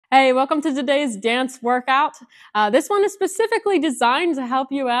Hey, welcome to today's dance workout. This one is specifically designed to help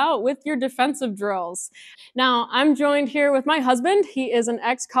you out with your defensive drills. Now, I'm joined here with my husband. He is an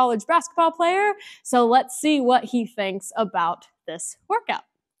ex-college basketball player, so let's see what he thinks about this workout.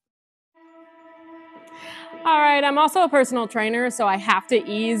 All right, I'm also a personal trainer, so I have to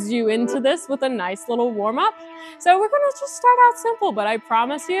ease you into this with a nice little warm-up. So we're gonna just start out simple, but I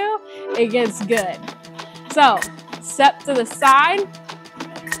promise you, it gets good. So, step to the side.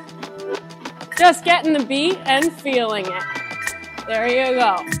 Just getting the beat and feeling it. There you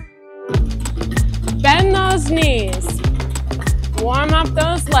go. Bend those knees. Warm up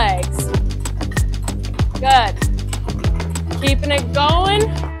those legs. Good. Keeping it going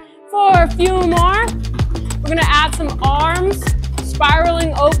for a few more. We're gonna add some arms,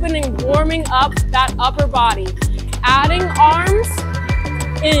 spiraling open and warming up that upper body. Adding arms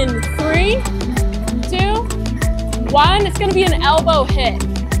in 3, 2, 1. It's gonna be an elbow hit.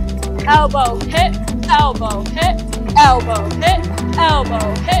 Elbow hit, elbow hit, elbow hit,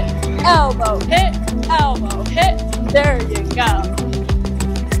 elbow hit, elbow hit, elbow hit. There you go.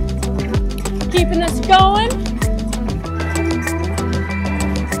 Keeping this going.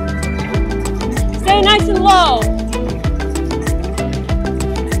 Stay nice and low.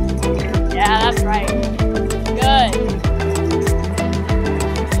 Yeah, that's right. Good.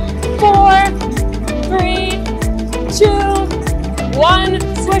 4, 3, 2, 1.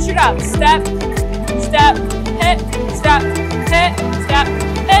 Switch it up. Step, step, hit, step, hit, step,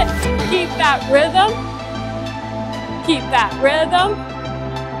 hit. Keep that rhythm. Keep that rhythm.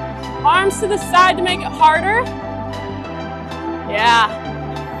 Arms to the side to make it harder. Yeah.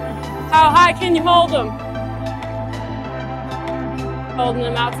 How high can you hold them? Holding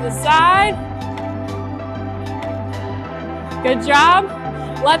them out to the side. Good job.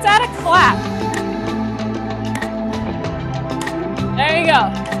 Let's add a clap. There you go.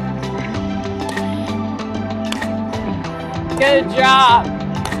 Good job.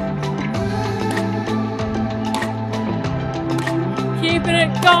 Keeping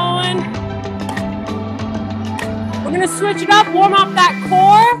it going. We're going to switch it up, warm up that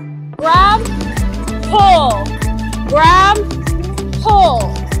core. Grab, pull. Grab,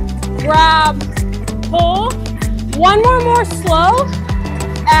 pull. Grab, pull. One more slow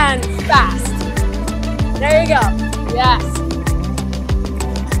and fast. There you go. Yes.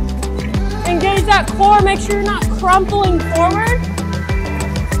 Engage that core, make sure you're not crumpling forward.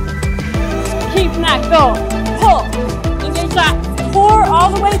 Keeping that going. Pull. Engage that core all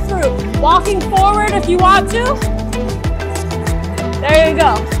the way through. Walking forward if you want to. There you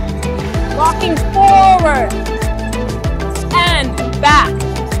go. Walking forward. And back.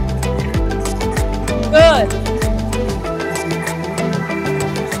 Good.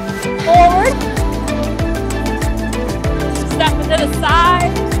 Forward. Step to the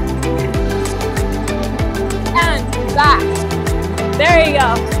side. And back. There you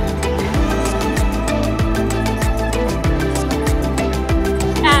go.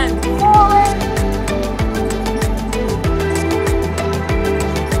 And forward.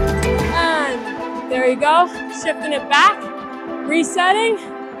 And there you go. Shifting it back. Resetting.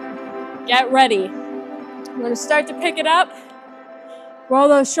 Get ready. I'm going to start to pick it up. Roll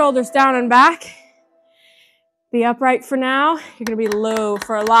those shoulders down and back. Be upright for now. You're going to be low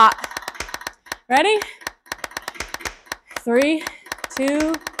for a lot. Ready? 3,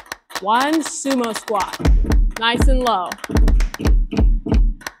 2, 1, sumo squat. Nice and low.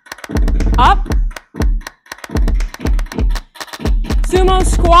 Up. Sumo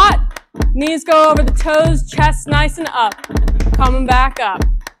squat. Knees go over the toes, chest nice and up. Coming back up.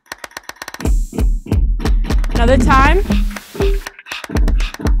 Another time.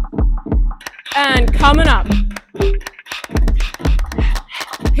 And coming up.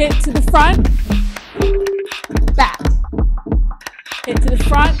 Hit to the front. Back. Hit to the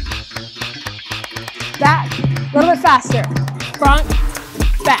front, back, a little bit faster. Front,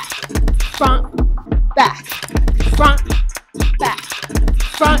 back, front, back, front, back,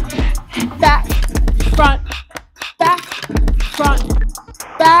 front, back, front, back, front,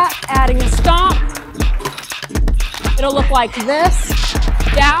 back. Adding a stomp. It'll look like this.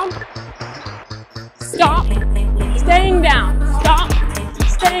 Down, stomp, staying down, stomp,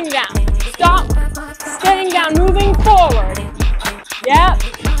 staying down, stomp, staying down, moving forward. Yep.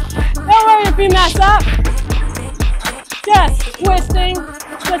 Don't worry if you mess up. Just twisting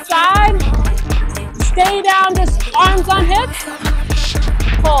to the side. Stay down, just arms on hips.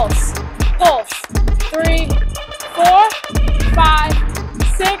 Pulse, pulse. 3, 4, 5,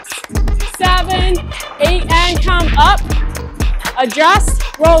 6, 7, 8, and come up. Adjust,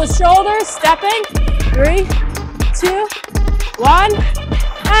 roll the shoulders, stepping. 3, 2, 1,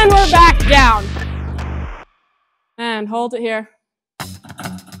 and And hold it here.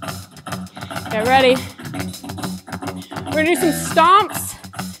 Get ready. We're gonna do some stomps.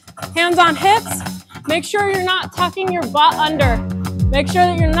 Hands on hips. Make sure you're not tucking your butt under. Make sure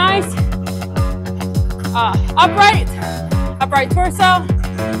that you're nice. Upright. Upright torso.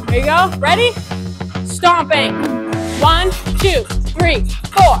 There you go. Ready? Stomping. 1, 2, 3,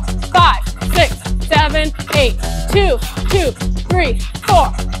 4, 5, 6, 7, 8. 2, 2, 3,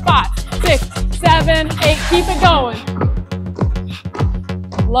 4, 5, 6, 7, 8. Keep it going.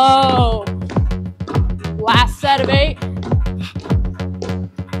 Low. Last set of 8.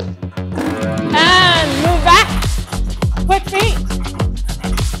 And move back. Quick feet.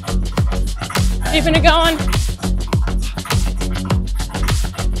 Keeping it going.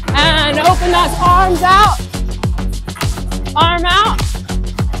 And open those arms out. Arm out.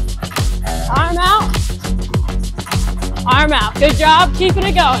 Arm out. Arm out. Good job. Keeping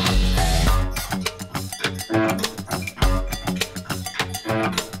it going.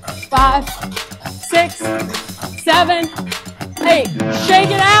 Five, 6, 7, 8.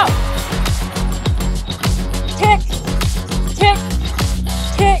 Shake it out. Kick, kick,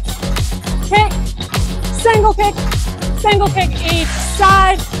 kick, kick. Single kick each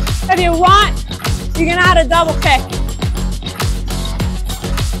side. If you want, you can add a double kick.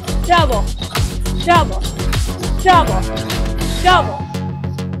 Double, double, double, double,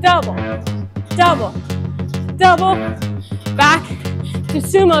 double, double, double. Back to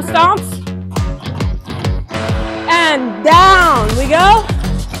sumo stomps. And down we go.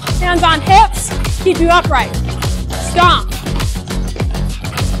 Hands on hips. Keep you upright. Stomp.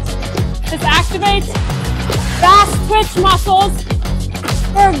 This activates fast twitch muscles.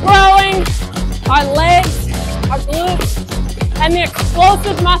 We're growing our legs, our glutes, and the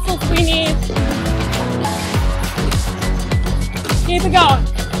explosive muscles we need. Keep it going.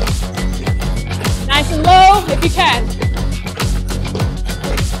 Nice and low if you can.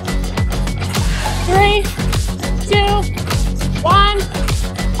 3, 2, 1,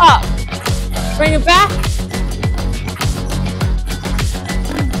 up. Bring it back.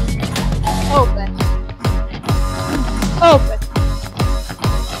 Open. Open.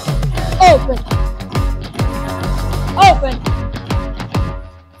 Open. Open.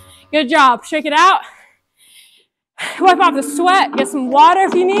 Good job. Shake it out. Wipe off the sweat. Get some water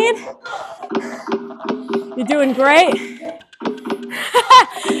if you need. You're doing great.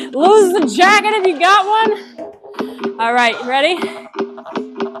 Lose the jacket if you got one. All right, ready?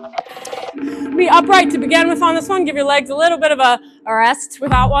 Be upright to begin with on this one. Give your legs a little bit of a rest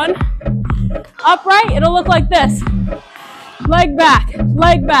without one. Upright, it'll look like this. Leg back,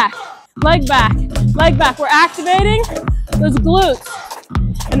 leg back, leg back, leg back. We're activating those glutes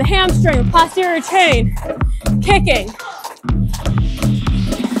and the hamstring, the posterior chain. Kicking.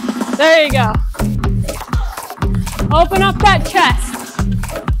 There you go. Open up that chest.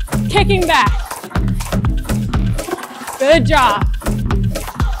 Kicking back. Good job.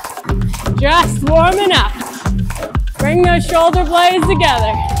 Just warming up. Bring those shoulder blades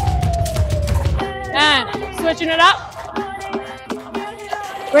together. And switching it up.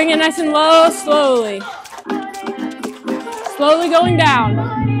 Bring it nice and low, slowly. Slowly going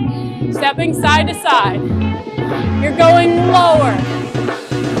down. Stepping side to side. You're going lower.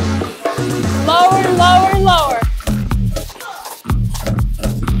 Lower, lower, lower.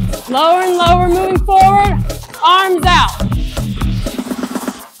 Lower and lower, moving forward. Arms out.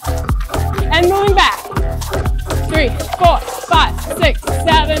 And moving back. 3, 4, 5, 6,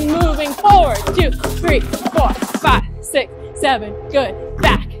 7. Moving forward. 2, 3, 4, 5, 6, 7. Good.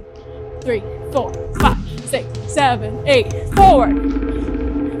 Back. 3, 4, 5, 6, 7, 8.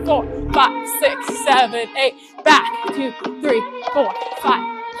 Forward. 4, 5, 6, 7, 8. Back. 2, 3, 4,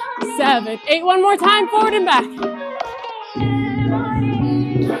 5, 7, 8. One more time. Forward and back.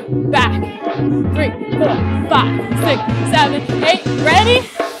 Back. 3, 4, 5, 6, 7, 8. Ready?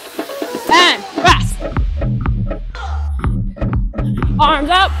 And rest. Arms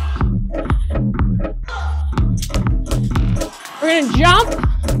up. We're going to jump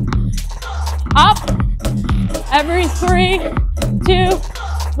up every 3, 2,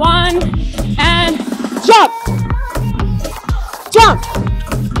 1, and jump. Jump.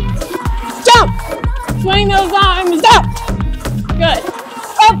 Jump. Swing those arms up. Good.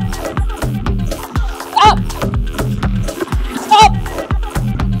 Up. Up. Up.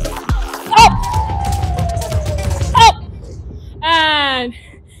 Up. Up. And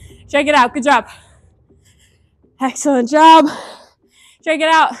shake it out. Good job. Excellent job. Shake it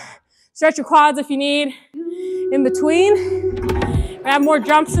out. Stretch your quads if you need. In between. We have more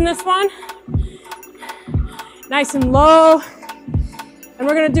jumps in this one. Nice and low. And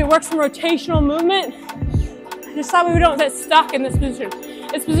we're going to work some rotational movement. Just so we don't get stuck in this position.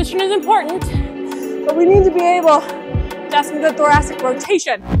 This position is important, but we need to be able to have some good thoracic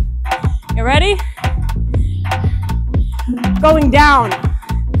rotation. You ready? Going down.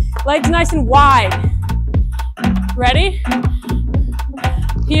 Legs nice and wide. Ready?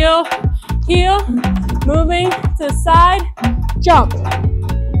 Heel, heel, moving to the side, jump.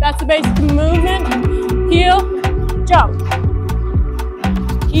 That's the basic movement. Heel, jump.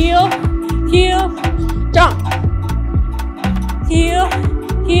 Heel, heel, jump. Heel,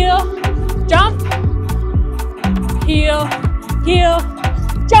 heel, jump. Heel, heel,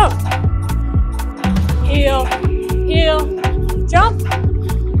 jump. Heel, heel, jump.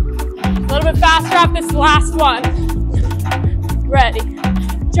 A little bit faster off this last one. Ready.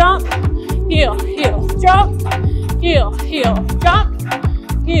 Jump, heel, heel, jump. Heel, heel, jump.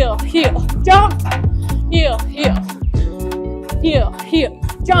 Heel, heel, jump. Heel, heel. Heel, heel,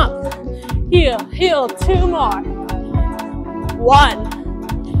 jump. Heel, heel. 2 more. 1.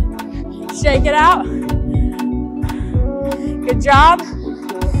 Shake it out. Good job.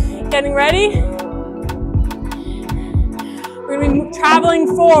 Getting ready. We're going to be traveling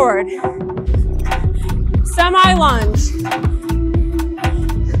forward. Semi-lunge.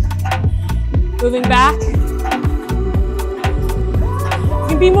 Moving back. You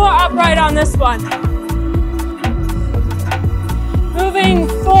can be more upright on this one. Moving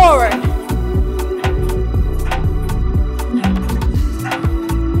forward.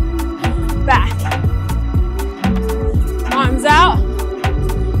 Back. Arms out.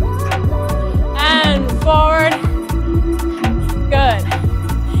 And forward. Good.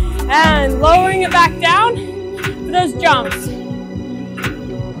 And lowering it back down for those jumps.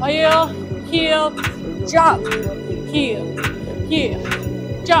 Heel, heel, jump. Heel, heel,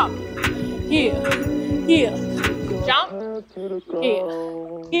 jump. Heel, heel, jump.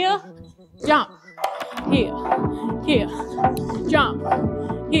 Heel, heel, jump. Heel, heel, jump.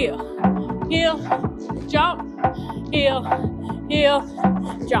 Heel, heel, jump. Heel, heel,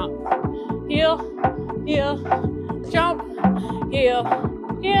 jump. Heel, heel, jump. Heel,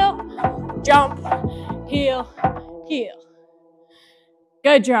 heel, jump. Heel, heel.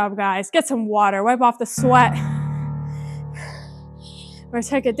 Good job, guys. Get some water. Wipe off the sweat. We're gonna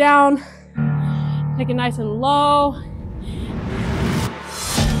take it down. Take it nice and low.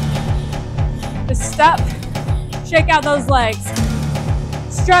 Just step. Shake out those legs.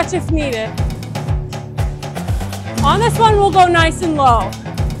 Stretch if needed. On this one, we'll go nice and low.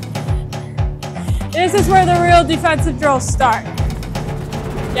 This is where the real defensive drills start.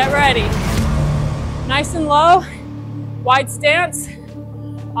 Get ready. Nice and low. Wide stance.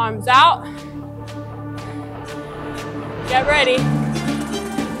 Arms out. Get ready.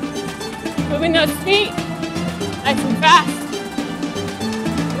 Moving those feet. Nice and fast.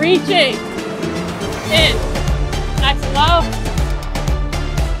 Reaching. In. Nice and low.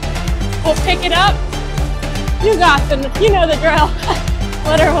 We'll pick it up. You got the, you know the drill.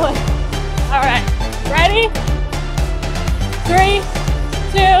 Literally. All right. Ready? 3,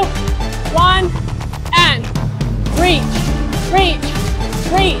 2, 1, and reach, reach,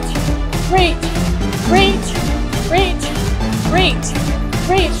 reach, reach, reach, reach, reach,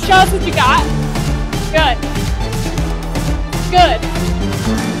 reach. Show us what you got. Good. Good.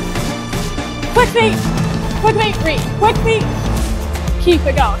 Quick feet, reach, quick feet. Keep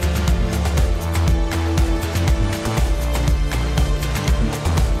it going.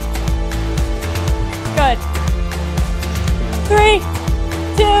 Good. 3,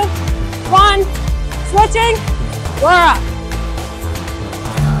 2, 1. Switching. We're up.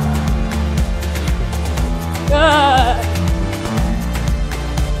 Good.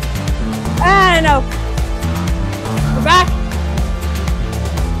 And open. We're back.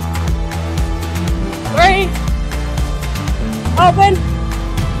 3. Open.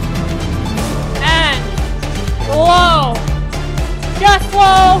 And low. Just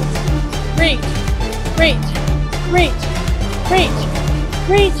low. Reach. Reach. Reach. Reach.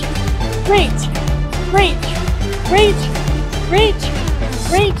 Reach. Reach. Reach. Reach. Reach.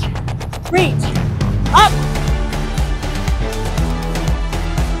 Reach. Reach. Up.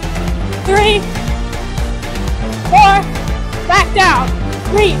 3, 4, back down.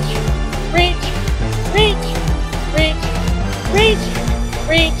 Reach, reach, reach, reach, reach,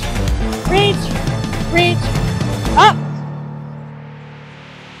 reach, reach, reach, up.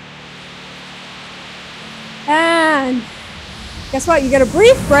 And guess what? You get a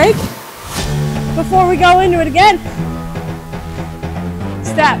brief break before we go into it again.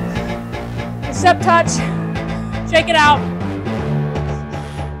 Step. Step touch. Shake it out.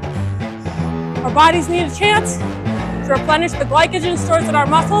 Our bodies need a chance to replenish the glycogen stores in our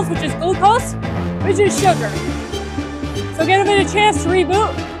muscles, which is glucose, which is sugar. So give it a chance to reboot.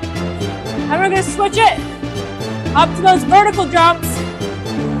 And we're gonna switch it up to those vertical jumps,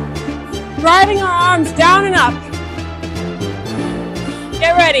 driving our arms down and up.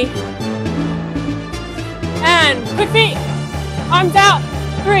 Get ready. And quick feet, arms out,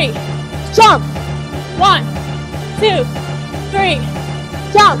 3, jump. 1, 2, 3,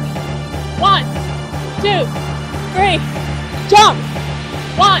 jump. 1, 2, 3, jump.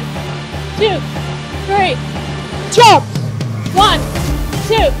 1, 2, 3, jump. 1,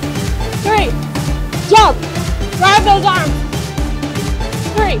 2, 3, jump. Drive those arms.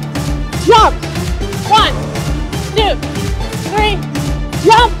 3, jump. 1, 2, 3,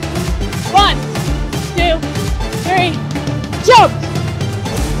 jump. 1, 2, 3, jump.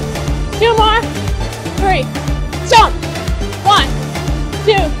 2 more. 3, jump. 1,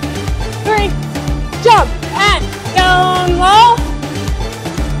 2, 3, jump. And down low.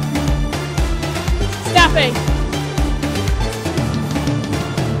 Stepping.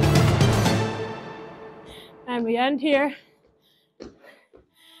 And we end here.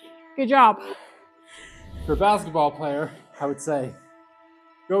 Good job. For a basketball player, I would say,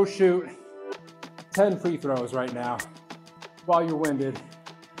 go shoot 10 free throws right now. While you're winded,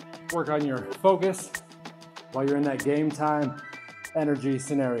 work on your focus while you're in that game time energy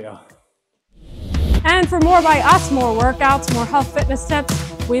scenario. And for more by us, more workouts, more health fitness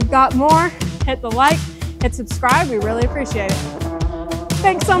tips, we've got more. Hit the like, hit subscribe, we really appreciate it.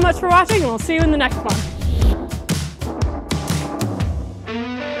 Thanks so much for watching, and we'll see you in the next one.